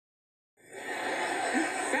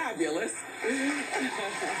ridiculous.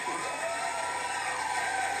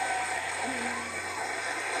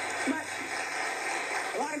 But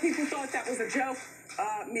a lot of people thought that was a joke.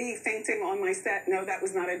 Me fainting on my set, no, that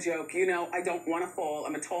was not a joke. You know, I don't want to fall.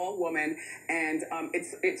 I'm a tall woman, and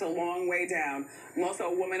it's a long way down. I'm also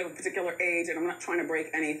a woman of a particular age, and I'm not trying to break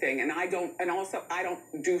anything. And I don't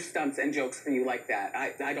do stunts and jokes for you like that.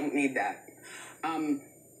 I don't need that.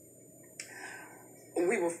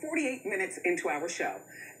 We were 48 minutes into our show,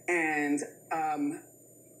 and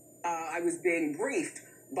I was being briefed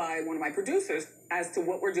by one of my producers as to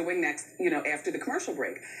what we're doing next, you know, after the commercial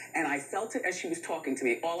break. And I felt it as she was talking to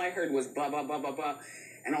me. All I heard was blah, blah, blah, blah, blah.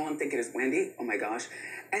 And all I'm thinking is, Wendy, oh my gosh.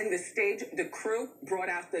 And the crew brought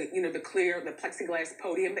out the plexiglass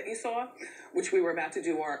podium that you saw, which we were about to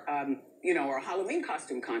do our Halloween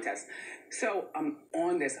costume contest. So I'm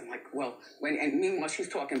on this. I'm like, well, and meanwhile she's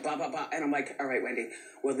talking blah, blah, blah. And I'm like, all right, Wendy,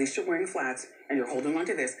 well, at least you're wearing flats and you're holding on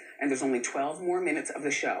to this. And there's only 12 more minutes of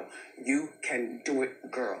the show. You can do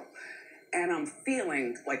it, girl. And I'm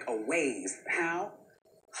feeling like a wave. How?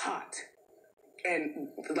 Hot. And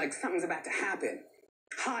like something's about to happen.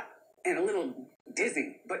 Hot and a little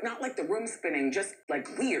dizzy, but not like the room spinning, just like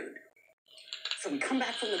weird. So we come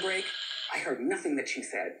back from the break. I heard nothing that she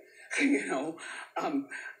said. I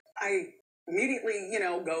immediately,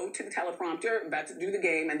 go to the teleprompter, about to do the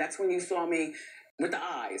game, and that's when you saw me with the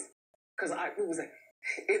eyes. Because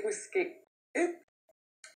it was scary. It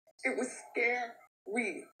was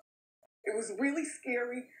scary. It was really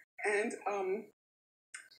scary, and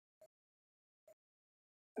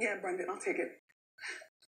yeah, Brendan, I'll take it.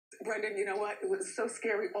 Brendan, you know what? It was so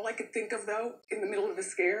scary. All I could think of, though, in the middle of the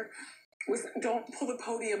scare, was don't pull the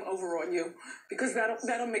podium over on you, because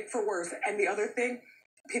that'll make for worse. And the other thing,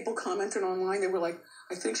 people commented online. They were like,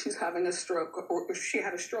 "I think she's having a stroke, or she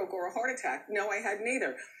had a stroke or a heart attack." No, I had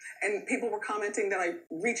neither. And people were commenting that I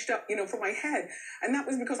reached up, for my head, and that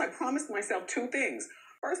was because I promised myself two things.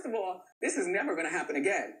 First of all, this is never going to happen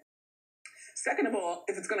again. Second of all,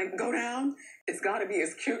 if it's going to go down, it's got to be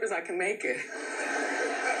as cute as I can make it.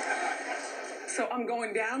 So I'm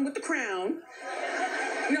going down with the crown.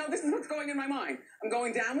 No, this is what's going in my mind. I'm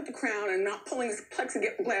going down with the crown and not pulling this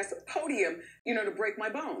plexiglass podium, to break my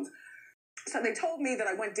bones. So they told me that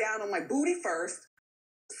I went down on my booty first.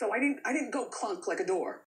 So I didn't go clunk like a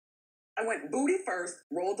door. I went booty first,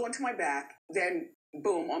 rolled onto my back, then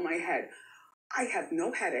boom, on my head. I have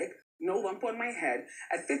no headache, no lump on my head.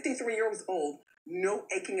 At 53 years old, no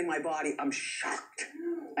aching in my body. I'm shocked.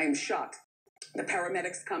 I am shocked. The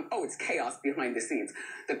paramedics come. Oh, it's chaos behind the scenes.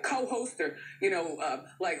 The co-hosts are,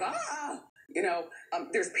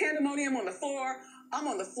 there's pandemonium on the floor. I'm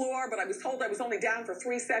on the floor, but I was told I was only down for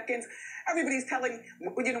 3 seconds. Everybody's telling,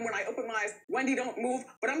 when I open my eyes, Wendy, don't move.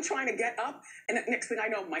 But I'm trying to get up. And the next thing I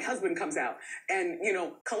know, my husband comes out and,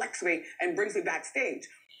 collects me and brings me backstage.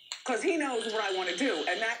 Because he knows what I want to do.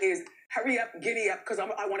 And that is hurry up, giddy up, because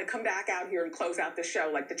I want to come back out here and close out the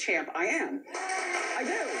show like the champ I am. I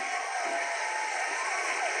do.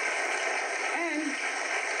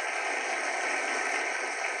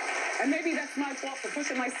 And maybe that's my fault for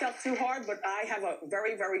pushing myself too hard, but I have a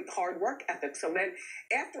very, very hard work ethic. So then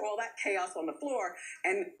after all that chaos on the floor,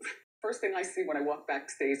 and first thing I see when I walk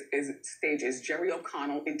backstage is Jerry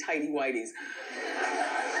O'Connell in tighty whities.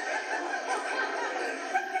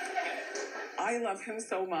 I love him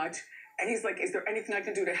so much. And he's like, is there anything I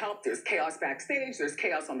can do to help? There's chaos backstage. There's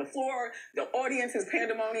chaos on the floor. The audience is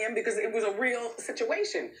pandemonium because it was a real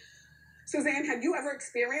situation. Suzanne, have you ever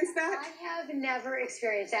experienced that? I have never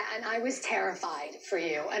experienced that, and I was terrified for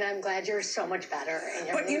you, and I'm glad you're so much better.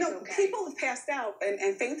 And but, okay. People have passed out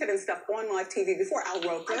and fainted and stuff on live TV before. Al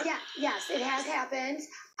Roker. Yes, it has happened.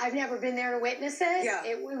 I've never been there to witness it. Yeah.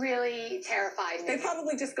 It really terrified me. They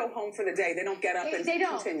probably just go home for the day. They don't get up and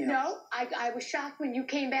continue. No, I was shocked when you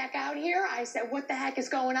came back out here. I said, what the heck is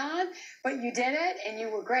going on? But you did it, and you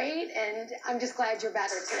were great, and I'm just glad you're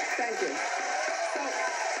better today. Thank you.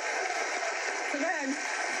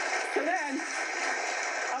 So then,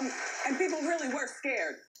 and people really were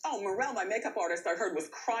scared. Oh, Morel, my makeup artist, I heard, was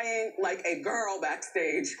crying like a girl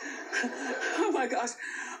backstage. Oh my gosh.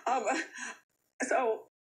 So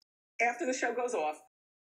after the show goes off,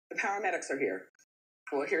 the paramedics are here.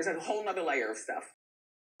 Well, here's a whole nother layer of stuff.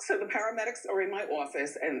 So the paramedics are in my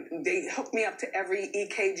office, and they hook me up to every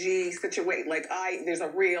EKG situation. There's a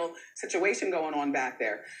real situation going on back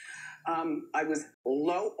there. I was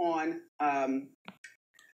low on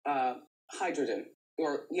hydrogen,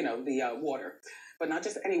 or, the water, but not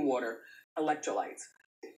just any water, electrolytes.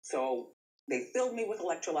 So they filled me with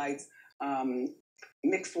electrolytes.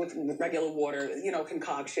 mixed with regular water,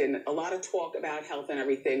 concoction, a lot of talk about health and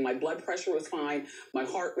everything. My blood pressure was fine. My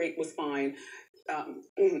heart rate was fine. Um,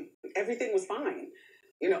 Everything was fine.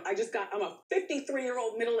 I'm a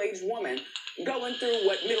 53-year-old middle-aged woman going through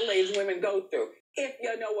what middle-aged women go through, if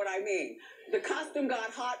you know what I mean. The costume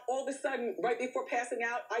got hot. All of a sudden, right before passing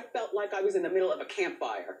out, I felt like I was in the middle of a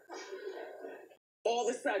campfire. All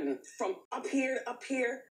of a sudden, from up here to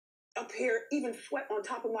up here, even sweat on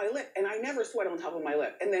top of my lip. And I never sweat on top of my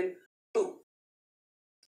lip. And then, boom.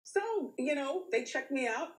 So, they checked me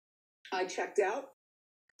out. I checked out.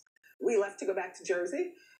 We left to go back to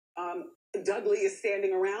Jersey. Dudley is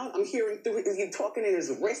standing around. I'm hearing through he's talking in his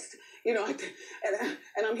wrist, and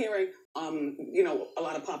I'm hearing, a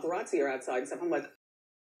lot of paparazzi are outside and stuff. I'm like,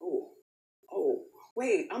 oh,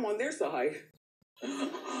 wait, I'm on their side.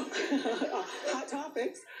 Hot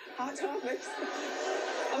topics.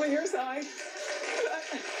 I'm on your side.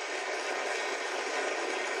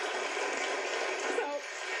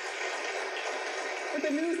 But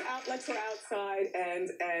the news outlets were outside,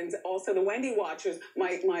 and also the Wendy watchers,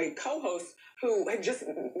 my co-hosts who had just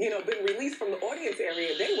been released from the audience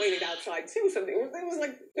area, they waited outside too. So there were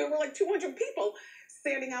like 200 people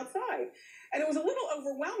standing outside, and it was a little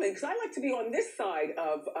overwhelming because I like to be on this side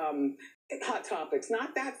of Hot Topics,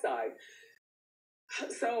 not that side.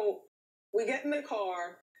 So we get in the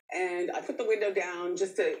car. And I put the window down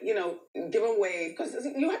just to, give a wave. Because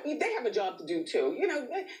they have a job to do, too.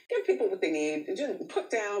 Give people what they need. Just put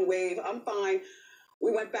down, wave. I'm fine.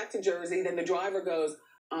 We went back to Jersey. Then the driver goes,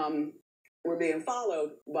 we're being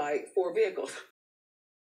followed by 4 vehicles.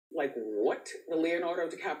 Like, what? The Leonardo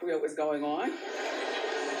DiCaprio is going on?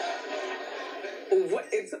 What?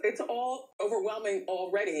 It's all overwhelming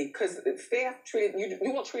already. Because staff treated,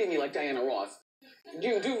 you all treated me like Diana Ross.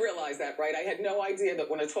 You do realize that, right? I had no idea that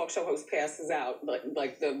when a talk show host passes out,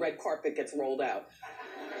 like the red carpet gets rolled out.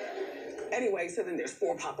 Anyway, so then there's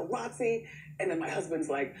 4 paparazzi, and then my husband's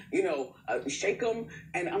like, shake them.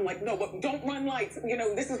 And I'm like, no, but don't run lights.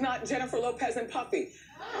 This is not Jennifer Lopez and Puffy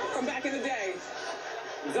from back in the day.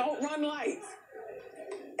 Don't run lights.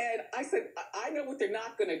 And I said, I know what they're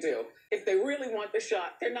not going to do. If they really want the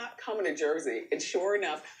shot, they're not coming to Jersey. And sure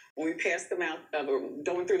enough, when we passed the mouth,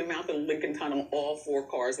 going through the mouth of the Lincoln Tunnel, all 4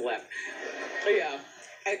 cars left. Yeah.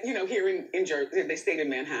 And, here in Jersey, they stayed in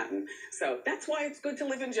Manhattan. So that's why it's good to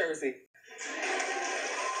live in Jersey.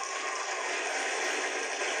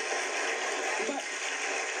 But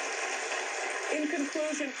in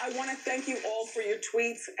conclusion, I want to thank you all for your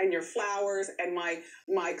tweets and your flowers and my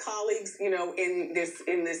colleagues, in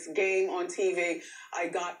this game on TV. I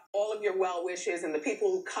got all of your well wishes and the people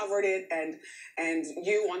who covered it and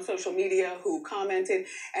you on social media who commented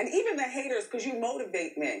and even the haters because you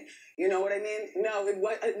motivate me. You know what I mean?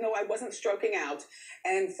 No, I wasn't stroking out.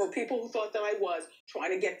 And for people who thought that I was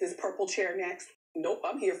trying to get this purple chair next, nope,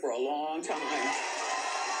 I'm here for a long time.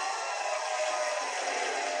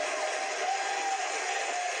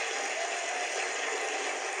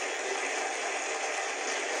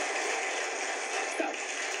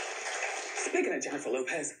 Speaking of Jennifer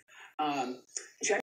Lopez,